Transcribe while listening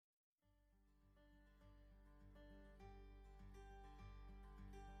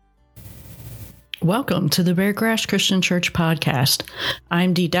Welcome to the Beargrass Christian Church podcast.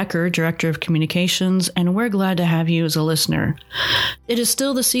 I'm Dee Decker, Director of Communications, and we're glad to have you as a listener. It is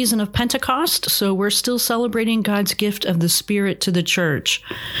still the season of Pentecost, so we're still celebrating God's gift of the Spirit to the church.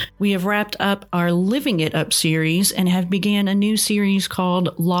 We have wrapped up our Living It Up series and have began a new series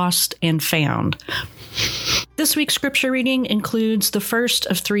called Lost and Found. This week's scripture reading includes the first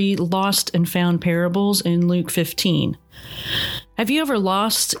of 3 lost and found parables in Luke 15. Have you ever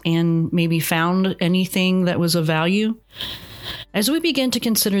lost and maybe found anything that was of value? As we begin to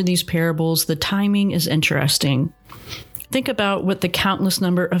consider these parables, the timing is interesting. Think about what the countless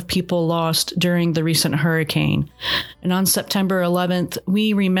number of people lost during the recent hurricane. And on September 11th,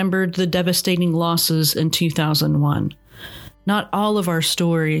 we remembered the devastating losses in 2001. Not all of our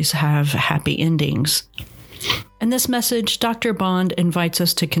stories have happy endings. In this message, Dr. Bond invites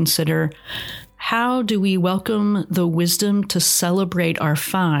us to consider, how do we welcome the wisdom to celebrate our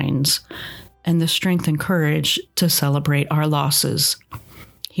finds and the strength and courage to celebrate our losses?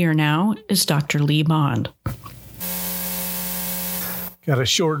 Here now is Dr. Lee Bond. Got a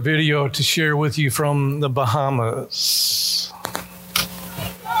short video to share with you from the Bahamas.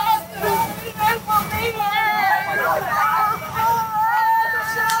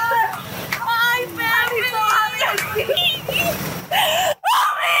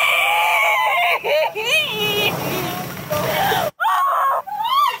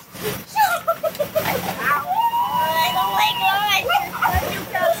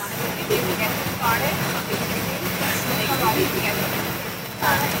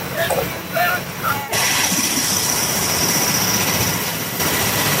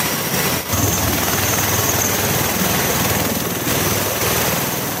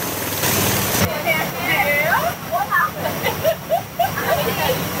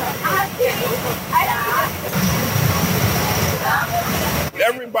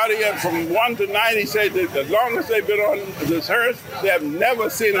 Everybody from 1 to 90 say that as long as they've been on this earth, they have never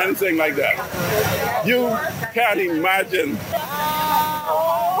seen anything like that. You can't imagine.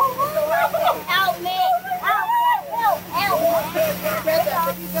 Help me!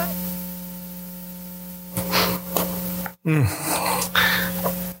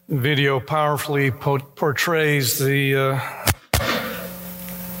 The video powerfully portrays the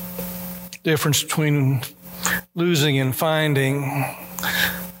difference between losing and finding.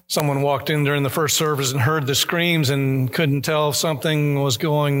 Someone walked in during the first service and heard the screams and couldn't tell if something was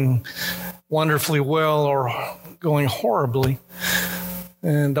going wonderfully well or going horribly.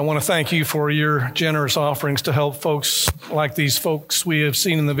 And I want to thank you for your generous offerings to help folks like these folks we have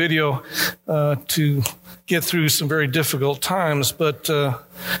seen in the video to get through some very difficult times. But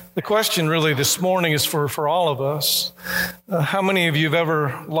the question really this morning is for all of us. How many of you have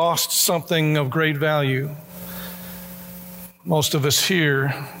ever lost something of great value? Most of us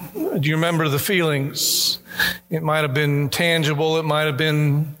here. Do you remember the feelings? It might have been tangible. It might have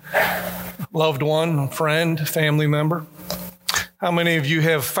been loved one, friend, family member. How many of you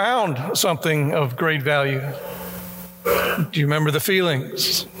have found something of great value? Do you remember the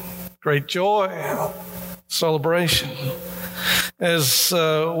feelings? Great joy, celebration. As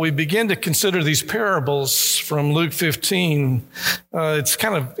we begin to consider these parables from Luke 15, it's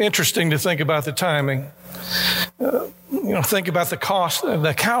kind of interesting to think about the timing. Think about the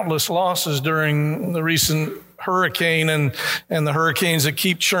countless losses during the recent hurricane and the hurricanes that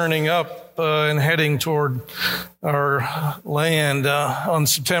keep churning up and heading toward our land. On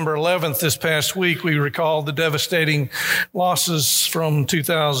September 11th this past week, we recalled the devastating losses from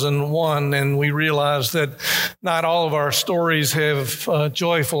 2001, and we realized that not all of our stories have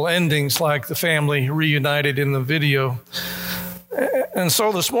joyful endings like the family reunited in the video. And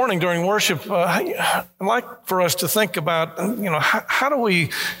so this morning during worship, I'd like for us to think about, how do we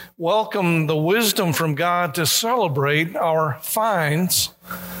welcome the wisdom from God to celebrate our finds,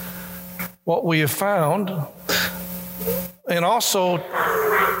 what we have found, and also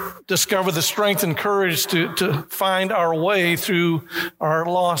discover the strength and courage to find our way through our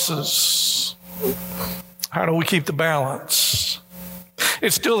losses. How do we keep the balance?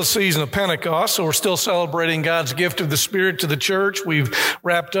 It's still the season of Pentecost, so we're still celebrating God's gift of the Spirit to the church. We've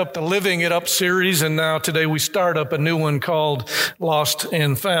wrapped up the Living It Up series, and now today we start up a new one called Lost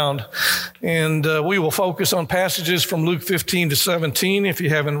and Found. And we will focus on passages from Luke 15 to 17. If you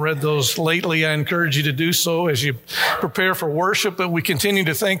haven't read those lately, I encourage you to do so as you prepare for worship. But we continue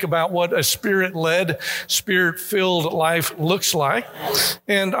to think about what a Spirit-led, Spirit-filled life looks like.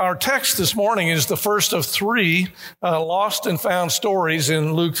 And our text this morning is the first of 3 lost and found stories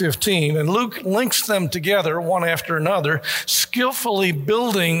in Luke 15, and Luke links them together one after another, skillfully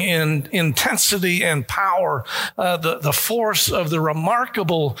building in intensity and power the force of the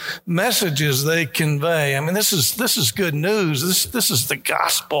remarkable messages they convey. I mean, this is good news. This is the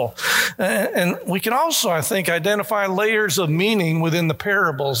gospel. And we can also, I think, identify layers of meaning within the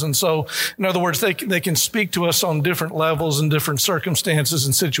parables. And so, in other words, they can speak to us on different levels and different circumstances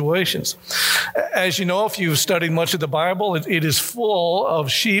and situations. As you know, if you've studied much of the Bible, it is full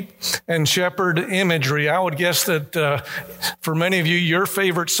of sheep and shepherd imagery. I would guess that for many of you, your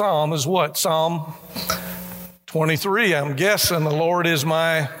favorite psalm is what? Psalm 23, I'm guessing. The Lord is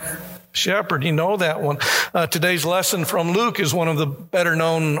my shepherd. You know that one. Today's lesson from Luke is one of the better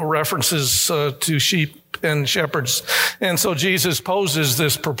known references to sheep and shepherds. And so Jesus poses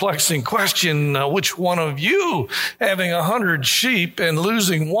this perplexing question, which one of you, having 100 sheep and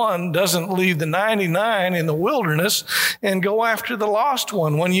losing one, doesn't leave the 99 in the wilderness and go after the lost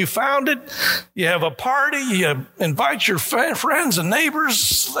one? When you found it, you have a party, you invite your friends and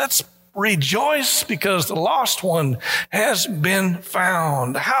neighbors. Let's rejoice because the lost one has been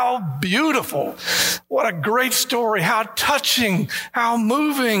found. How beautiful. What a great story. How touching, how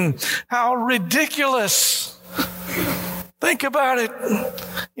moving, how ridiculous. Think about it.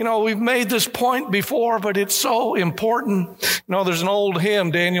 You know, we've made this point before, but it's so important. You know, there's an old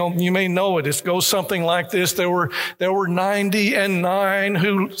hymn, Daniel, you may know it. It goes something like this. There were 99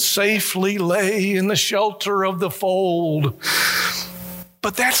 who safely lay in the shelter of the fold.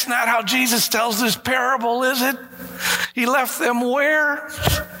 But that's not how Jesus tells this parable, is it? He left them where?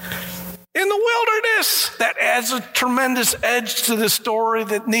 In the wilderness. That adds a tremendous edge to the story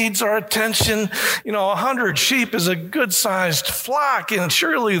that needs our attention. You know, 100 sheep is a good-sized flock, and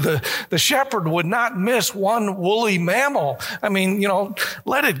surely the shepherd would not miss one woolly mammal. I mean, you know,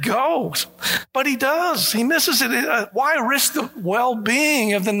 let it go. But he does. He misses it. Why risk the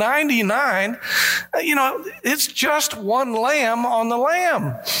well-being of the 99? You know, it's just one lamb on the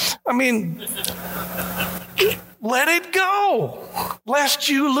lamb. I mean, let it go, lest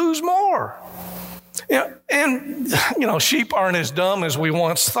you lose more. Yeah, and, you know, sheep aren't as dumb as we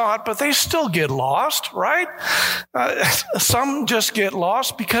once thought, but they still get lost, right? Some just get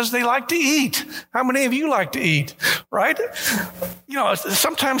lost because they like to eat. How many of you like to eat, right? You know,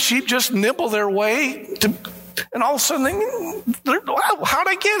 sometimes sheep just nibble their way to, and all of a sudden, how'd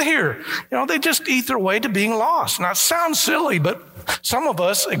I get here? You know, they just eat their way to being lost. Now, it sounds silly, but some of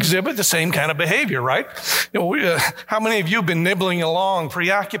us exhibit the same kind of behavior, right? You know, how many of you have been nibbling along,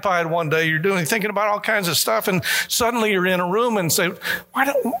 preoccupied one day, you're thinking about all kinds of stuff, and suddenly you're in a room and say,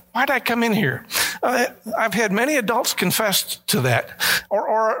 why'd I come in here? I've had many adults confess to that. Or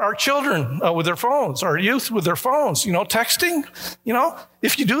our children with their phones, our youth with their phones, you know, texting. You know,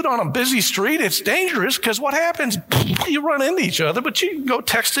 if you do it on a busy street, it's dangerous because what happens? You run into each other, but you go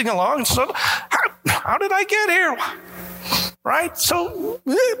texting along and so, how did I get here? Right? So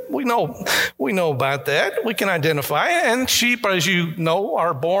we know about that. We can identify. And sheep, as you know,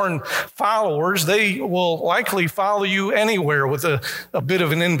 are born followers. They will likely follow you anywhere with a bit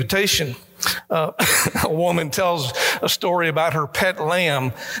of an invitation. A woman tells a story about her pet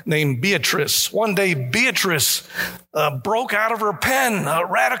lamb named Beatrice. One day, Beatrice broke out of her pen. A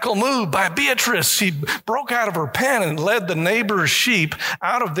radical move by Beatrice. She broke out of her pen and led the neighbor's sheep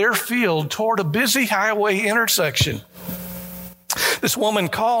out of their field toward a busy highway intersection. This woman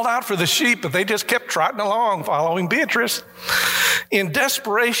called out for the sheep, but they just kept trotting along, following Beatrice. In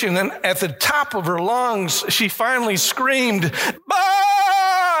desperation and at the top of her lungs, she finally screamed,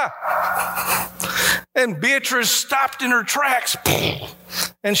 "Bah!" And Beatrice stopped in her tracks,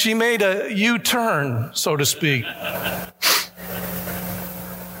 and she made a U-turn, so to speak.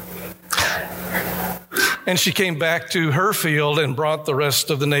 And she came back to her field and brought the rest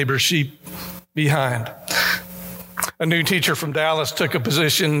of the neighbor's sheep behind. A new teacher from Dallas took a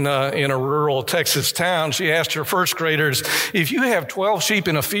position in a rural Texas town. She asked her first graders, if you have 12 sheep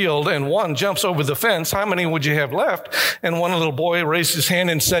in a field and one jumps over the fence, how many would you have left? And one little boy raised his hand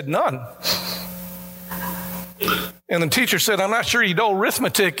and said, none. And the teacher said, I'm not sure you know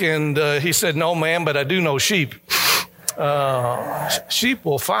arithmetic. And he said, no, ma'am, but I do know sheep. Sheep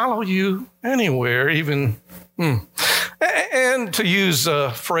will follow you anywhere, even... And to use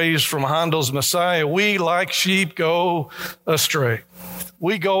a phrase from Handel's Messiah, we like sheep go astray.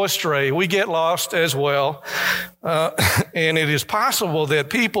 We go astray. We get lost as well. And it is possible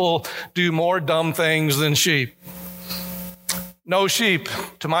that people do more dumb things than sheep. No sheep,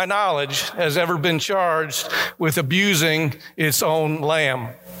 to my knowledge, has ever been charged with abusing its own lamb.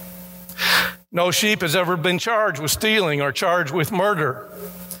 No sheep has ever been charged with stealing or charged with murder.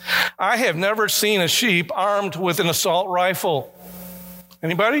 I have never seen a sheep armed with an assault rifle.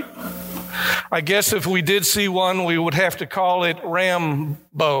 Anybody? I guess if we did see one, we would have to call it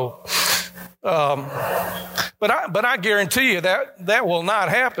Rambo. But I guarantee you that will not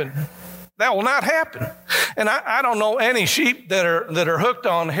happen. That will not happen. And I don't know any sheep that are hooked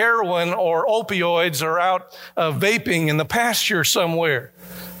on heroin or opioids or out vaping in the pasture somewhere.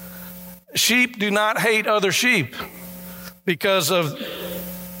 Sheep do not hate other sheep because of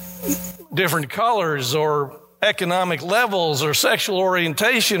different colors or economic levels or sexual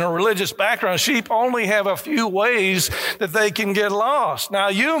orientation or religious background. Sheep only have a few ways that they can get lost. Now,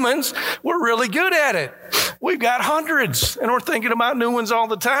 humans, we're really good at it. We've got hundreds, and we're thinking about new ones all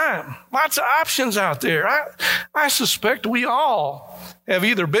the time. Lots of options out there. I suspect we all have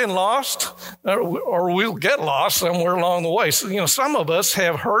either been lost or we'll get lost somewhere along the way. So, some of us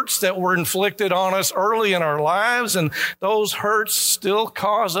have hurts that were inflicted on us early in our lives, and those hurts still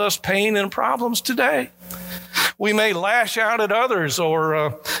cause us pain and problems today. We may lash out at others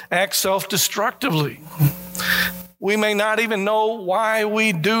or act self-destructively. We may not even know why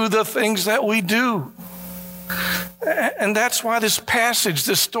we do the things that we do. And that's why this passage,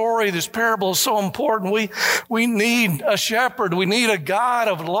 this story, this parable is so important. We need a shepherd. We need a God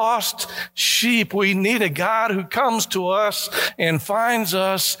of lost sheep. We need a God who comes to us and finds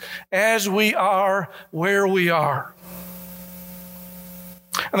us as we are, where we are.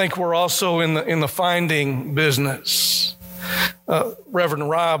 I think we're also in the finding business. Reverend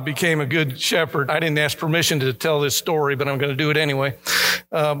Rob became a good shepherd. I didn't ask permission to tell this story, but I'm going to do it anyway.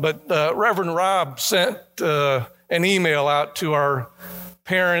 But Reverend Rob sent an email out to our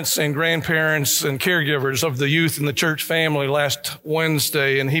parents and grandparents and caregivers of the youth in the church family last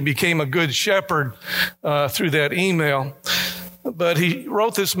Wednesday, and he became a good shepherd through that email. But he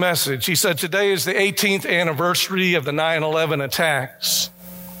wrote this message. He said, "Today is the 18th anniversary of the 9/11 attacks.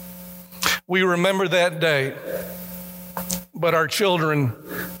 We remember that day, but our children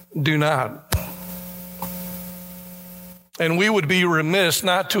do not. And we would be remiss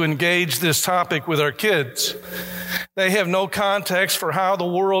not to engage this topic with our kids. They have no context for how the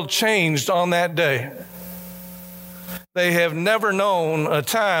world changed on that day. They have never known a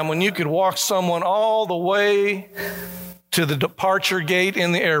time when you could walk someone all the way to the departure gate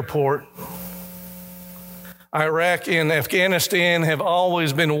in the airport. Iraq and Afghanistan have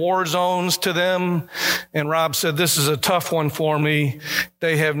always been war zones to them. And Rob said, this is a tough one for me.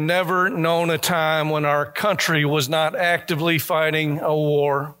 They have never known a time when our country was not actively fighting a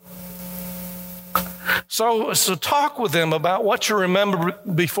war. So talk with them about what you remember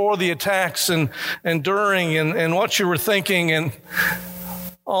before the attacks and during and what you were thinking and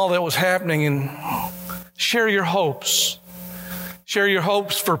all that was happening, and share your hopes. Share your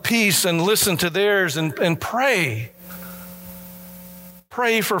hopes for peace and listen to theirs and pray.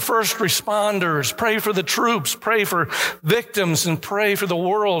 Pray for first responders. Pray for the troops. Pray for victims and pray for the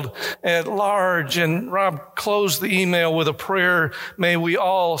world at large." And Rob closed the email with a prayer. May we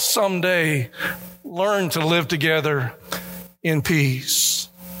all someday learn to live together in peace.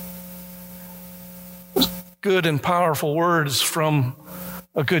 Good and powerful words from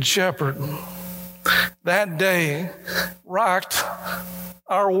a good shepherd. That day rocked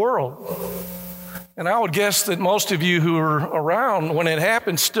our world. And I would guess that most of you who were around when it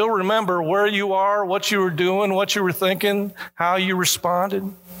happened still remember where you are, what you were doing, what you were thinking, how you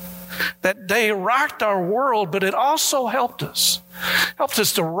responded. That day rocked our world, but it also helped us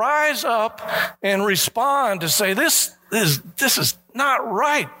to rise up and respond, to say, this is not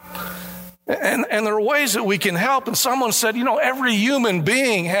right. And there are ways that we can help. And someone said, every human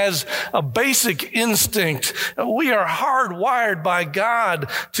being has a basic instinct. We are hardwired by God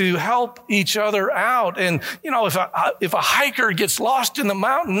to help each other out. And, if a hiker gets lost in the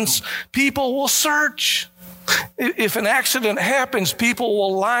mountains, people will search. If an accident happens, people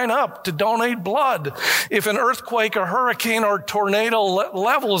will line up to donate blood. If an earthquake, a hurricane, or tornado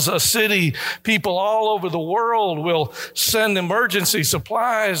levels a city, people all over the world will send emergency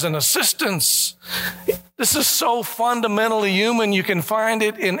supplies and assistance. This is so fundamentally human. You can find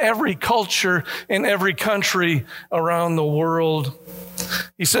it in every culture, in every country around the world.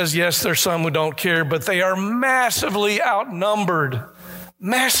 He says, yes, there's some who don't care, but they are massively outnumbered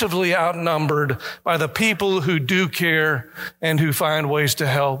by the people who do care and who find ways to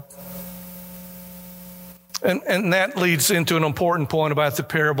help. And that leads into an important point about the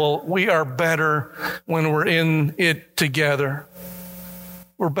parable. We are better when we're in it together.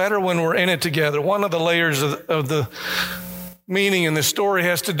 We're better when we're in it together. One of the layers of the meaning in this story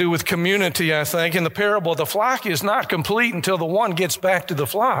has to do with community, I think. In the parable, the flock is not complete until the one gets back to the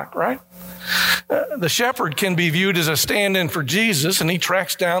flock, right? The shepherd can be viewed as a stand-in for Jesus, and he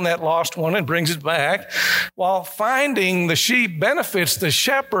tracks down that lost one and brings it back. While finding the sheep benefits the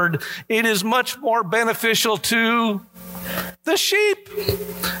shepherd, it is much more beneficial to the sheep,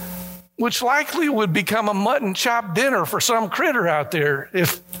 which likely would become a mutton chop dinner for some critter out there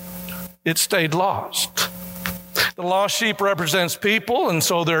if it stayed lost. The lost sheep represents people, and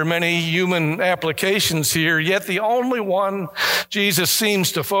so there are many human applications here, yet the only one Jesus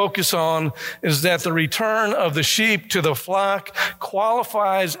seems to focus on is that the return of the sheep to the flock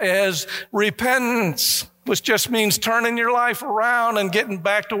qualifies as repentance, which just means turning your life around and getting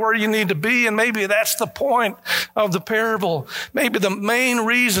back to where you need to be. And maybe that's the point of the parable. Maybe the main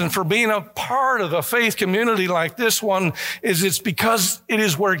reason for being a part of a faith community like this one is it's because it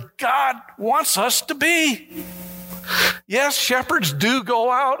is where God wants us to be. Yes, shepherds do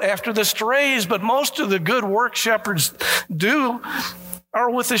go out after the strays, but most of the good work shepherds do are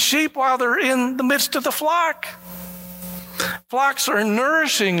with the sheep while they're in the midst of the flock. Flocks are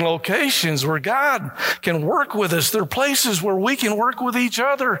nourishing locations where God can work with us. They're places where we can work with each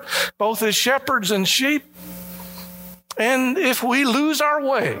other, both as shepherds and sheep. And if we lose our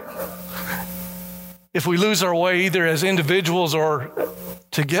way either as individuals or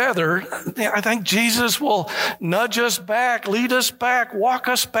together, I think Jesus will nudge us back, lead us back, walk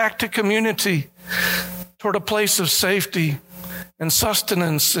us back to community, toward a place of safety and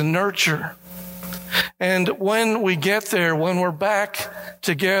sustenance and nurture. And when we get there, when we're back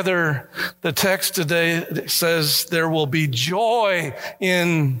together, the text today says there will be joy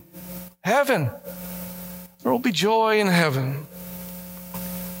in heaven. There will be joy in heaven.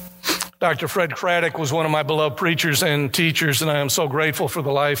 Dr. Fred Craddock was one of my beloved preachers and teachers, and I am so grateful for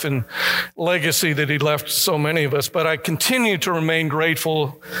the life and legacy that he left so many of us. But I continue to remain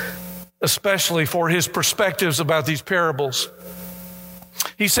grateful, especially for his perspectives about these parables.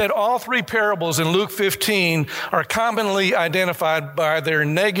 He said all three parables in Luke 15 are commonly identified by their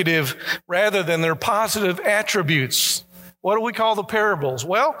negative rather than their positive attributes. What do we call the parables?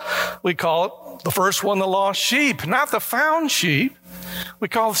 Well, we call it the first one the lost sheep, not the found sheep. We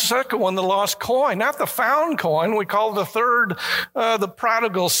call the second one the lost coin, not the found coin. We call the third the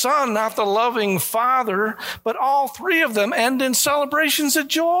prodigal son, not the loving father. But all three of them end in celebrations of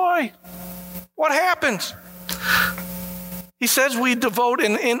joy. What happens? He says we devote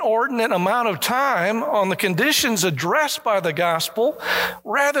an inordinate amount of time on the conditions addressed by the gospel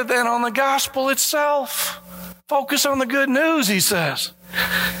rather than on the gospel itself. Focus on the good news, he says.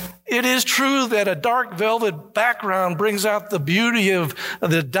 It is true that a dark velvet background brings out the beauty of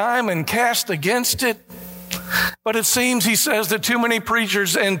the diamond cast against it. But it seems, he says, that too many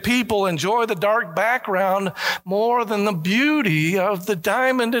preachers and people enjoy the dark background more than the beauty of the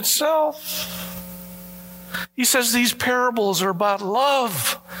diamond itself. He says these parables are about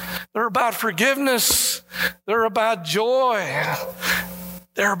love. They're about forgiveness. They're about joy.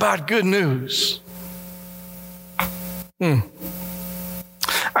 They're about good news.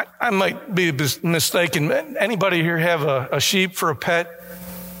 I might be mistaken. Anybody here have a sheep for a pet?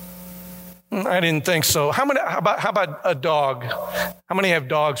 I didn't think so. How about a dog? How many have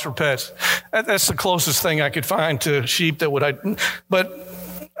dogs for pets? That's the closest thing I could find to sheep that would.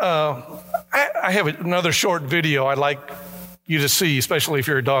 I have another short video I'd like you to see, especially if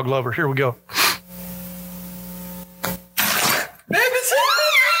you're a dog lover. Here we go.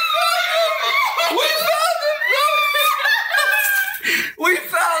 We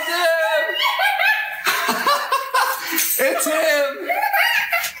found him! It's him!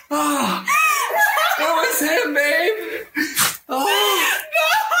 Oh, it was him, babe! Oh,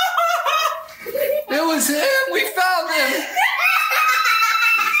 it was him! We found him!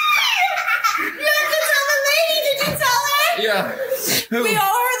 You have to tell the lady! Did you tell her? Yeah. Who? We owe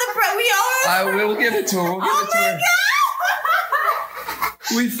her We'll give it to her. We'll give it to her. God!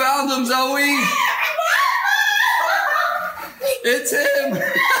 We found him, Zoe! It's him!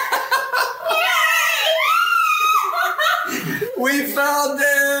 We found him!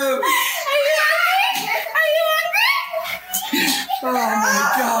 Are you hungry? Oh my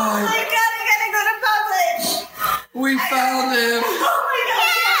God! Oh my God, I gotta go to Publix. We found him! Oh my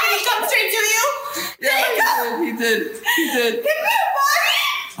God! Did he come straight to you? Yeah, he did. He did. Give me a body.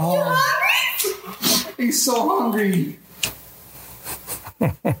 Oh. You hungry? He's so hungry.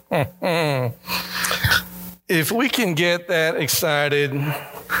 If we can get that excited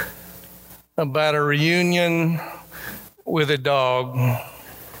about a reunion with a dog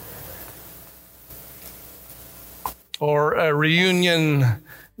or a reunion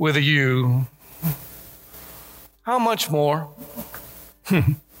with a you, how much more?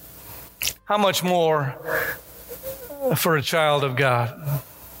 How much more for a child of God?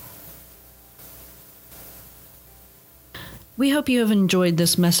 We hope you have enjoyed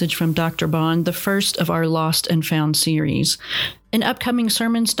this message from Dr. Bond, the first of our Lost and Found series. In upcoming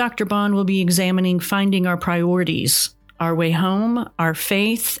sermons, Dr. Bond will be examining finding our priorities, our way home, our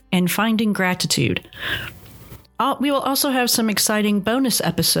faith, and finding gratitude. We will also have some exciting bonus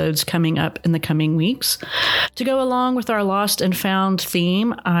episodes coming up in the coming weeks. To go along with our Lost and Found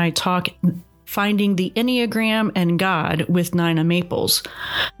theme, I talk Finding the Enneagram and God with Nina Maples.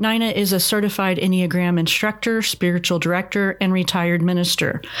 Nina is a certified Enneagram instructor, spiritual director, and retired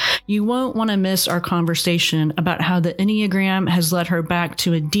minister. You won't want to miss our conversation about how the Enneagram has led her back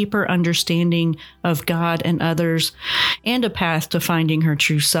to a deeper understanding of God and others, and a path to finding her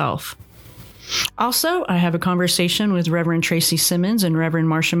true self. Also, I have a conversation with Reverend Tracy Simmons and Reverend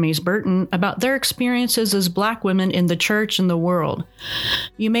Marsha Mays Burton about their experiences as Black women in the church and the world.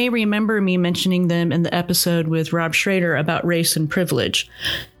 You may remember me mentioning them in the episode with Rob Schrader about race and privilege.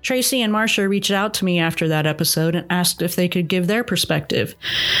 Tracy and Marsha reached out to me after that episode and asked if they could give their perspective.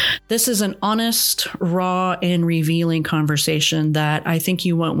 This is an honest, raw, and revealing conversation that I think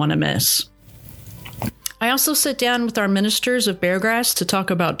you won't want to miss. I also sit down with our ministers of Beargrass to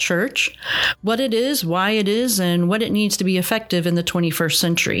talk about church, what it is, why it is, and what it needs to be effective in the 21st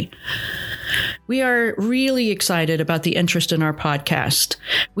century. We are really excited about the interest in our podcast.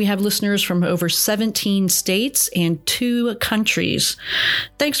 We have listeners from over 17 states and 2 countries.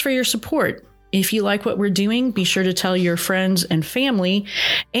 Thanks for your support. If you like what we're doing, be sure to tell your friends and family.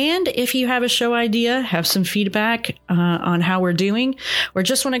 And if you have a show idea, have some feedback on how we're doing, or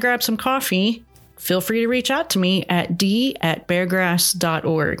just want to grab some coffee, feel free to reach out to me at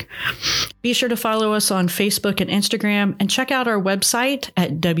d@beargrass.org. Be sure to follow us on Facebook and Instagram, and check out our website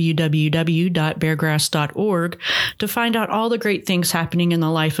at www.beargrass.org to find out all the great things happening in the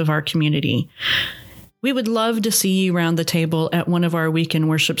life of our community. We would love to see you around the table at one of our weekend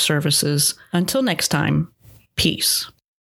worship services. Until next time, peace.